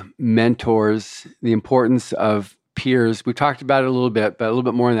of mentors, the importance of peers. We talked about it a little bit, but a little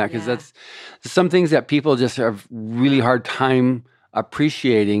bit more than that, because that's some things that people just have really hard time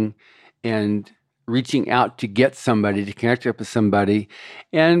appreciating and reaching out to get somebody, to connect up with somebody,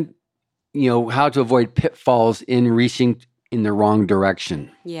 and how to avoid pitfalls in reaching in the wrong direction.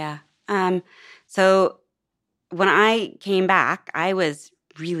 Yeah. So when I came back, I was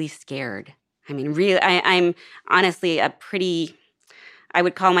really scared. I mean, I'm honestly I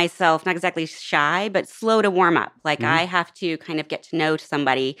would call myself not exactly shy, but slow to warm up. Like I have to kind of get to know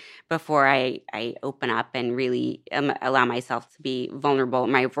somebody before I open up and really allow myself to be vulnerable,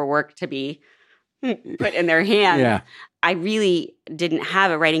 for work to be put in their hands. Yeah. I really didn't have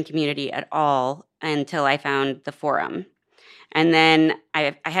a writing community at all until I found the forum. And then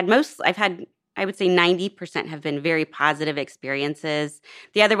I've had, I would say 90% have been very positive experiences.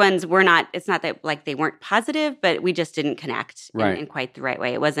 The other ones were not, it's not that like they weren't positive, but we just didn't connect in quite the right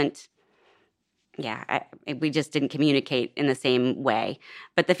way. It wasn't, we just didn't communicate in the same way.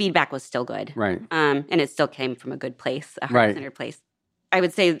 But the feedback was still good. Right. And it still came from a good place, a heart-centered place. I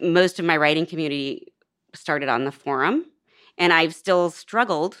would say most of my writing community started on the forum, and I've still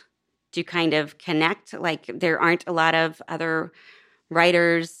struggled to kind of connect. Like there aren't a lot of other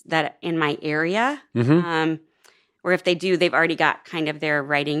writers that in my area, or if they do, they've already got kind of their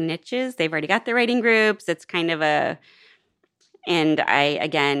writing niches. They've already got their writing groups. It's kind of and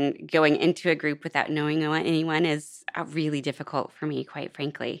again, going into a group without knowing anyone is really difficult for me, quite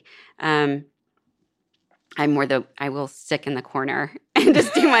frankly. I will stick in the corner and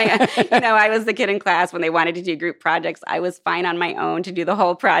just do my, I was the kid in class when they wanted to do group projects. I was fine on my own to do the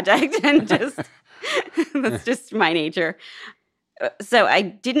whole project and that's just my nature. So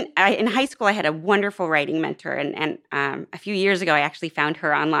in high school, I had a wonderful writing mentor. And a few years ago, I actually found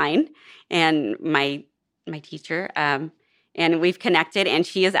her online and my teacher, and we've connected, and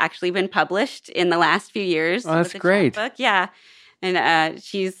she has actually been published in the last few years. Oh, that's great. Book. Yeah. And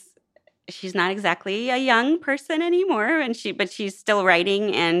she's not exactly a young person anymore, but she's still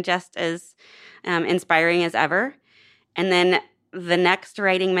writing and just as inspiring as ever. And then the next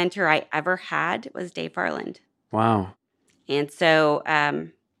writing mentor I ever had was Dave Farland. Wow. And so,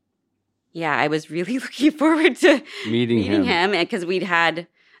 I was really looking forward to meeting him because we'd had,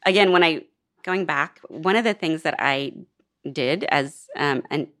 again, going back, one of the things that I did as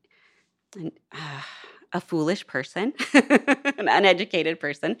a foolish person, an uneducated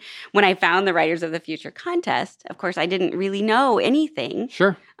person. When I found the Writers of the Future contest, of course, I didn't really know anything.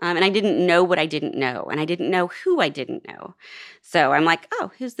 Sure. And I didn't know what I didn't know. And I didn't know who I didn't know. So I'm like,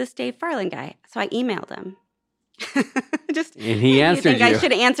 oh, who's this Dave Farland guy? So I emailed him. And he answered you. I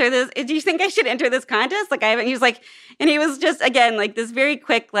should answer this? Do you think I should enter this contest? Like I haven't. He was like, and he was just again like this very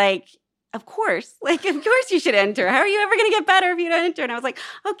quick like. Of course you should enter. How are you ever going to get better if you don't enter? And I was like,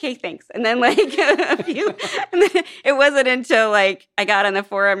 okay, thanks. And then and then it wasn't until like I got on the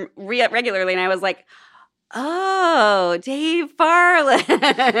forum regularly and I was like, oh, Dave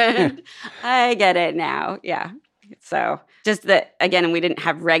Farland. I get it now. Yeah. So just that, again, we didn't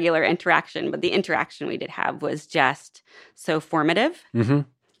have regular interaction, but the interaction we did have was just so formative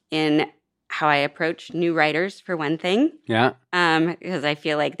in how I approach new writers, for one thing. Yeah. Because I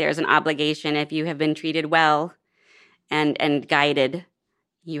feel like there's an obligation if you have been treated well and guided,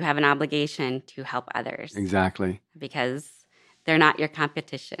 you have an obligation to help others. Exactly. Because they're not your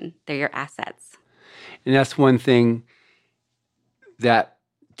competition. They're your assets. And that's one thing that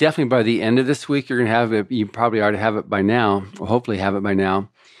definitely by the end of this week, you're going to have it. You probably already have it by now, or hopefully have it by now.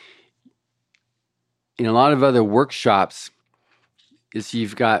 In a lot of other workshops, is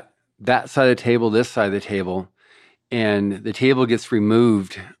you've got that side of the table, this side of the table, and the table gets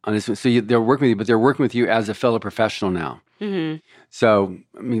removed on this one. So they're working with you, but they're working with you as a fellow professional now. Mm-hmm. So,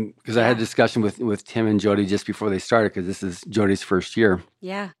 I mean, because I had a discussion with Tim and Jody just before they started, because this is Jody's first year.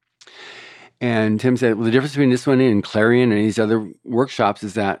 Yeah. And Tim said, well, the difference between this one and Clarion and these other workshops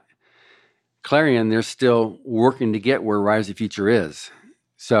is that Clarion, they're still working to get where Rise of the Future is.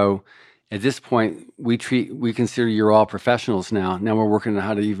 So at this point, we consider you're all professionals now. Now we're working on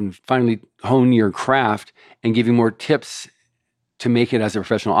how to even finally hone your craft and give you more tips to make it as a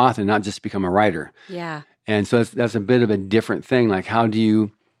professional author, not just become a writer. Yeah. And so that's a bit of a different thing. Like, how do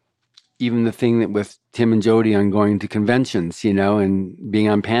you, even the thing that with Tim and Jody on going to conventions, and being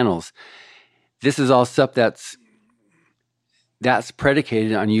on panels, this is all stuff that's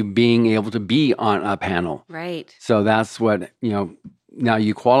predicated on you being able to be on a panel. Right. So that's what, now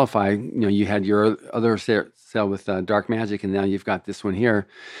you qualify. You had your other sale with Dark Magic, and now you've got this one here.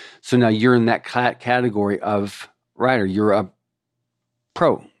 So now you're in that category of writer. You're a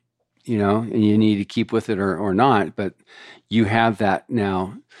pro, and you need to keep with it or not, but you have that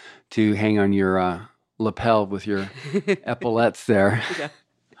now to hang on your lapel with your epaulets there.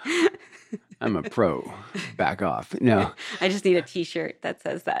 Yeah. I'm a pro. Back off. No. I just need a T-shirt that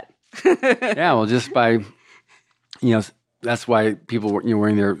says that. Yeah, well, just by, that's why people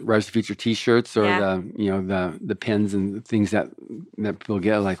wearing their Rise of the Future T-shirts or the pins and things that people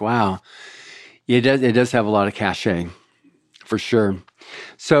get. Like, wow, it does have a lot of cachet, for sure.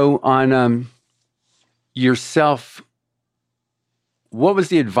 So on yourself, what was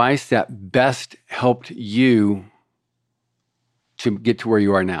the advice that best helped you to get to where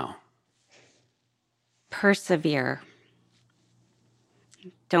you are now? Persevere.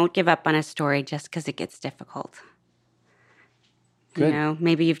 Don't give up on a story just because it gets difficult. Good.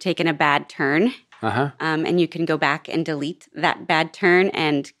 Maybe you've taken a bad turn, and you can go back and delete that bad turn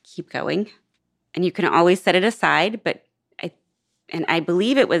and keep going. And you can always set it aside. But I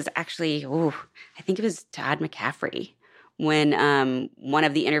believe it was actually, I think it was Todd McCaffrey when one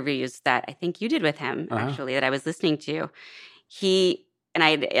of the interviews that I think you did with him, actually, that I was listening to,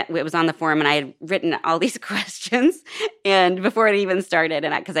 it was on the forum, and I had written all these questions, and before it even started,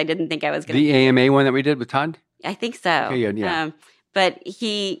 and because I didn't think I was going to. The AMA one that we did with Todd? I think so. Okay, yeah. But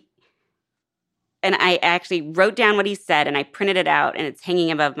I actually wrote down what he said, and I printed it out, and it's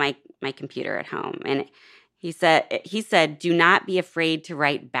hanging above my computer at home. And he said, do not be afraid to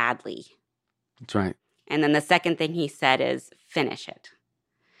write badly. That's right. And then the second thing he said is finish it.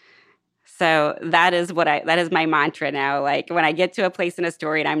 So that is my mantra now. Like when I get to a place in a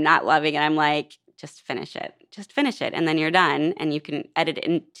story and I'm not loving it, I'm like, just finish it. Just finish it. And then you're done and you can edit it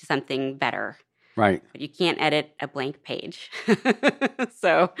into something better. Right. But you can't edit a blank page.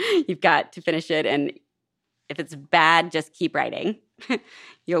 So you've got to finish it. And if it's bad, just keep writing.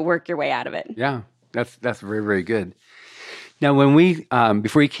 You'll work your way out of it. Yeah, that's very, very good. Now, when we,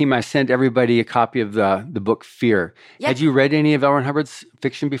 before you came, I sent everybody a copy of the book Fear. Yep. Had you read any of L. Ron Hubbard's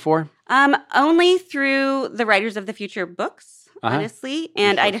fiction before? Only through the Writers of the Future books, honestly.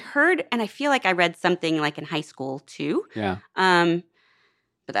 And I'd heard, and I feel like I read something like in high school too. Yeah.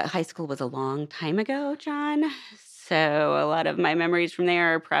 But that high school was a long time ago, John. So a lot of my memories from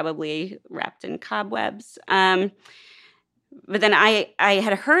there are probably wrapped in cobwebs. But then I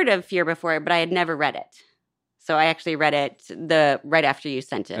had heard of Fear before, but I had never read it. So I actually read it right after you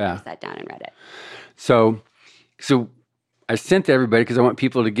sent it. Yeah. I sat down and read it. So I sent to everybody because I want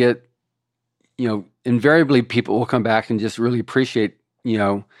people to get, invariably people will come back and just really appreciate,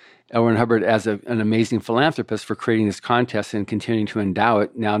 L. Ron Hubbard as an amazing philanthropist for creating this contest and continuing to endow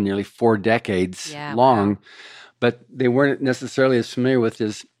it now nearly 4 decades long. Wow. But they weren't necessarily as familiar with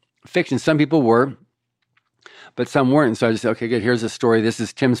his fiction. Some people were, but some weren't. So I just said, okay, good. Here's a story. This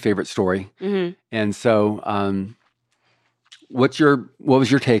is Tim's favorite story. Mm-hmm. And so what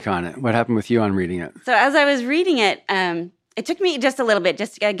was your take on it? What happened with you on reading it? So as I was reading it, it took me just a little bit,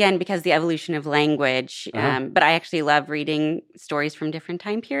 just again, because the evolution of language. But I actually love reading stories from different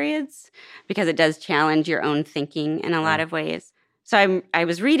time periods because it does challenge your own thinking in a lot of ways. So I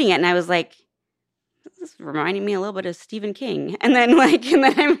was reading it and I was like, this is reminding me a little bit of Stephen King. And then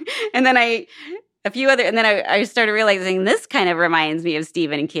I started realizing this kind of reminds me of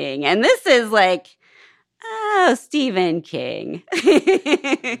Stephen King. And this is like, oh, Stephen King.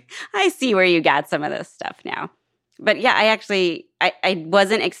 I see where you got some of this stuff now. But yeah, I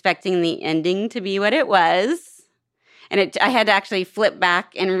wasn't expecting the ending to be what it was. And I had to actually flip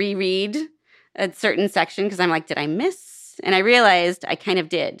back and reread a certain section because I'm like, did I miss? And I realized I kind of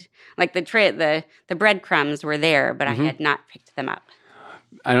did. Like the breadcrumbs were there, but I had not picked them up.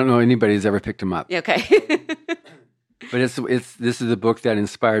 I don't know anybody who's ever picked them up. Okay. But this is a book that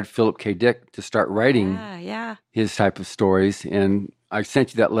inspired Philip K. Dick to start writing his type of stories. And I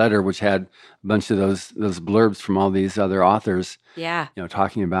sent you that letter, which had a bunch of those blurbs from all these other authors. Yeah.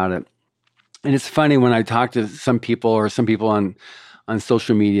 Talking about it. And it's funny when I talk to some people on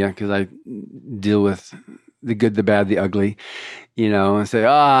social media, because I deal with the good, the bad, the ugly, and say,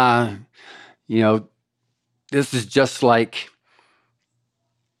 this is just like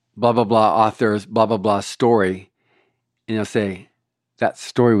blah, blah, blah author's blah, blah, blah story. And you'll say, that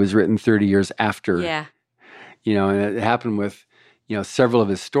story was written 30 years after. Yeah. And it happened with, several of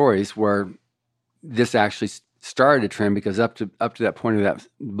his stories where this actually started a trend, because up to that point of that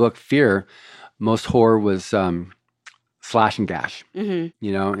book, Fear, most horror was slash and dash, and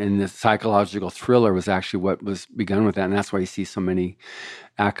the psychological thriller was actually what was begun with that. And that's why you see so many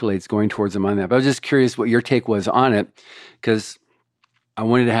accolades going towards him on that. But I was just curious what your take was on it, because I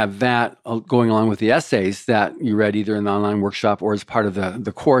wanted to have that going along with the essays that you read either in the online workshop or as part of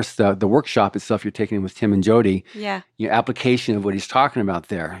the course, the workshop itself you're taking with Tim and Jody. Yeah. Your application of what he's talking about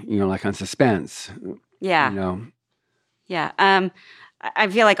there, like on suspense. Yeah. Yeah. I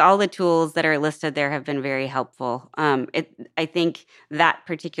feel like all the tools that are listed there have been very helpful. I think that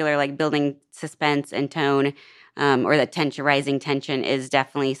particular, like building suspense and tone, or the rising tension, is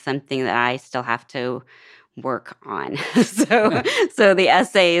definitely something that I still have to work on. So the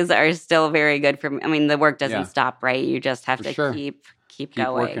essays are still very good for me. I mean, the work doesn't stop, right? You just have to keep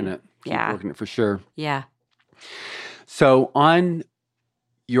going. Working it. Keep working it for sure. Yeah. So on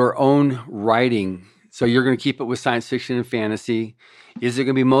your own writing, so you're going to keep it with science fiction and fantasy. Is it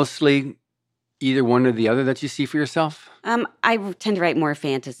going to be mostly either one or the other that you see for yourself? I tend to write more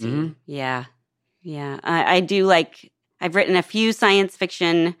fantasy. Mm-hmm. Yeah. Yeah. I do I've written a few science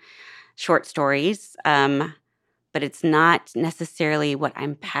fiction short stories, but it's not necessarily what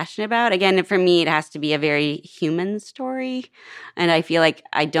I'm passionate about. Again, for me, it has to be a very human story. And I feel like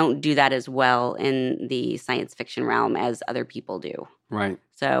I don't do that as well in the science fiction realm as other people do. Right.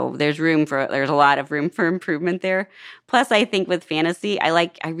 So there's a lot of room for improvement there. Plus, I think with fantasy, I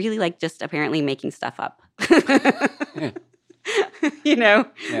really like just apparently making stuff up. Yeah.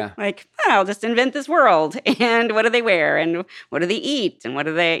 I'll just invent this world, and what do they wear, and what do they eat, and what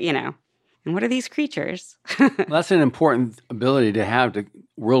do they, and what are these creatures? Well, that's an important ability to have, to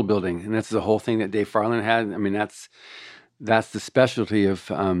world building, and that's the whole thing that Dave Farland had. I mean, that's the specialty of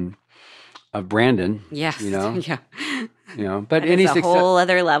Brandon. Yes. Yeah. But that any is a whole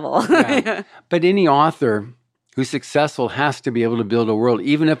other level. Yeah. But any author who's successful has to be able to build a world,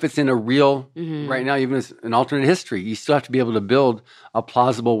 even if it's in a real, right now, even if it's an alternate history. You still have to be able to build a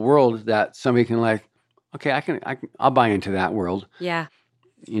plausible world that somebody can okay, I'll buy into that world. Yeah.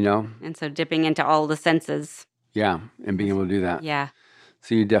 And so dipping into all the senses. Yeah, and being able to do that. Yeah.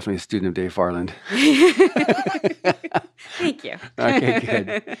 So you're definitely a student of Dave Farland. Thank you. Okay,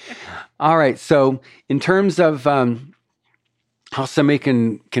 good. All right. So in terms of how somebody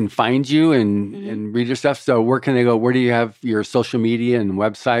can find you and read your stuff, so where can they go? Where do you have your social media and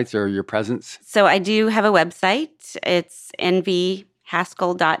websites or your presence? So I do have a website. It's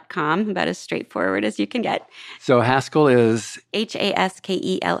nvhaskell.com, about as straightforward as you can get. So Haskell is?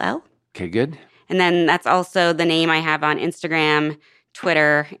 Haskell. Okay, good. And then that's also the name I have on Instagram,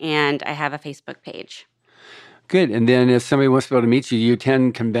 Twitter, and I have a Facebook page. Good. And then if somebody wants to be able to meet you, you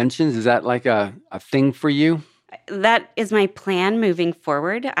attend conventions. Is that like a thing for you? That is my plan moving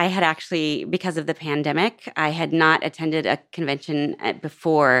forward. I had actually, because of the pandemic, I had not attended a convention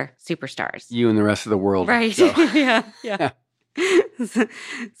before Superstars. You and the rest of the world. Right. So. Yeah.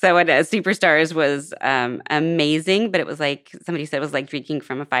 So what Superstars was amazing, but it was like somebody said it was like drinking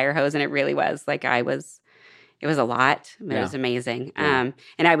from a fire hose, and it really was. It was a lot, but it was amazing. Yeah.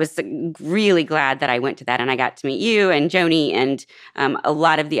 And I was really glad that I went to that, and I got to meet you and Joni and a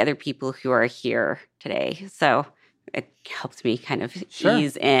lot of the other people who are here today. So it helped me kind of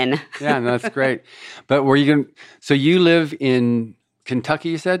ease in. Yeah, no, that's great. But so you live in Kentucky,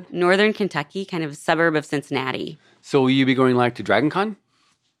 you said? Northern Kentucky, kind of a suburb of Cincinnati. So will you be going to DragonCon?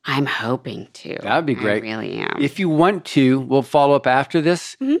 I'm hoping to. That'd be great. I really am. If you want to, we'll follow up after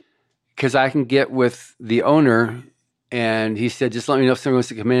this. Because I can get with the owner, and he said, just let me know if somebody wants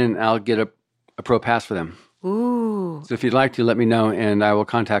to come in, and I'll get a pro pass for them. Ooh. So if you'd like to, let me know, and I will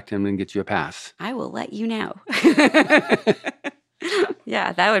contact him and get you a pass. I will let you know.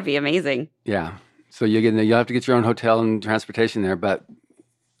 Yeah, that would be amazing. Yeah. So you'll have to get your own hotel and transportation there, but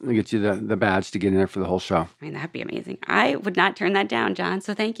I'll get you the badge to get in there for the whole show. I mean, that'd be amazing. I would not turn that down, John,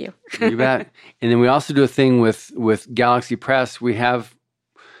 so thank you. You bet. And then we also do a thing with Galaxy Press. We have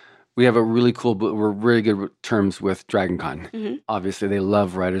a really cool book. We're really good terms with DragonCon. Obviously, they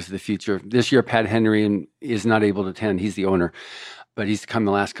love Writers of the Future. This year, Pat Henry is not able to attend. He's the owner, but he's come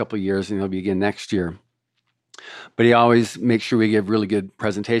the last couple of years, and he'll be again next year. But he always makes sure we give really good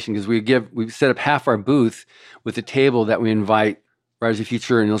presentation, because we set up half our booth with a table that we invite Writers of the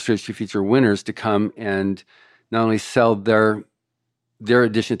Future and Illustrators of the Future winners to come and not only sell their their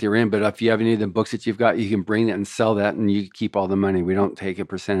edition that they're in. But if you have any of the books that you've got, you can bring that and sell that, and you keep all the money. We don't take a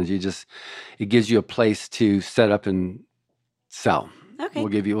percentage. It gives you a place to set up and sell. Okay.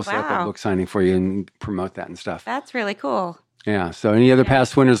 We'll set up a book signing for you and promote that and stuff. That's really cool. Yeah. So any other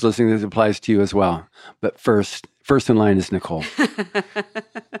past winners listening, this applies to you as well. But first in line is Nicole.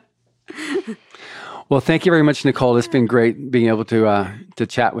 Well, thank you very much, Nicole. It's been great being able to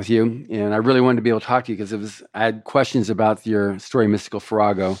chat with you. And I really wanted to be able to talk to you because I had questions about your story, Mystical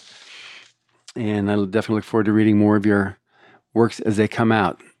Farrago. And I definitely look forward to reading more of your works as they come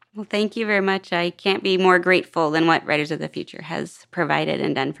out. Well, thank you very much. I can't be more grateful than what Writers of the Future has provided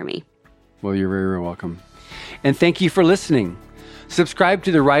and done for me. Well, you're very, very welcome. And thank you for listening. Subscribe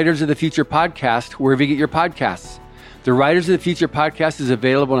to the Writers of the Future podcast wherever you get your podcasts. The Writers of the Future podcast is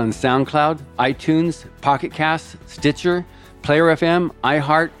available on SoundCloud, iTunes, Pocket Casts, Stitcher, Player FM,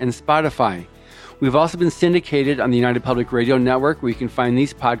 iHeart, and Spotify. We've also been syndicated on the United Public Radio Network, where you can find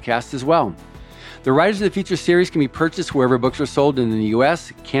these podcasts as well. The Writers of the Future series can be purchased wherever books are sold in the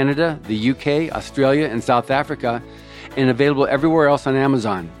U.S., Canada, the UK, Australia, and South Africa, and available everywhere else on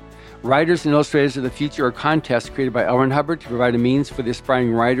Amazon. Writers and Illustrators of the Future are contests created by L. Ron Hubbard to provide a means for the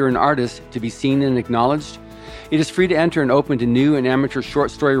aspiring writer and artist to be seen and acknowledged. It is free to enter and open to new and amateur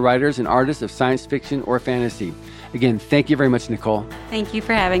short story writers and artists of science fiction or fantasy. Again, thank you very much, Nicole. Thank you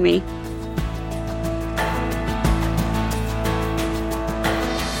for having me.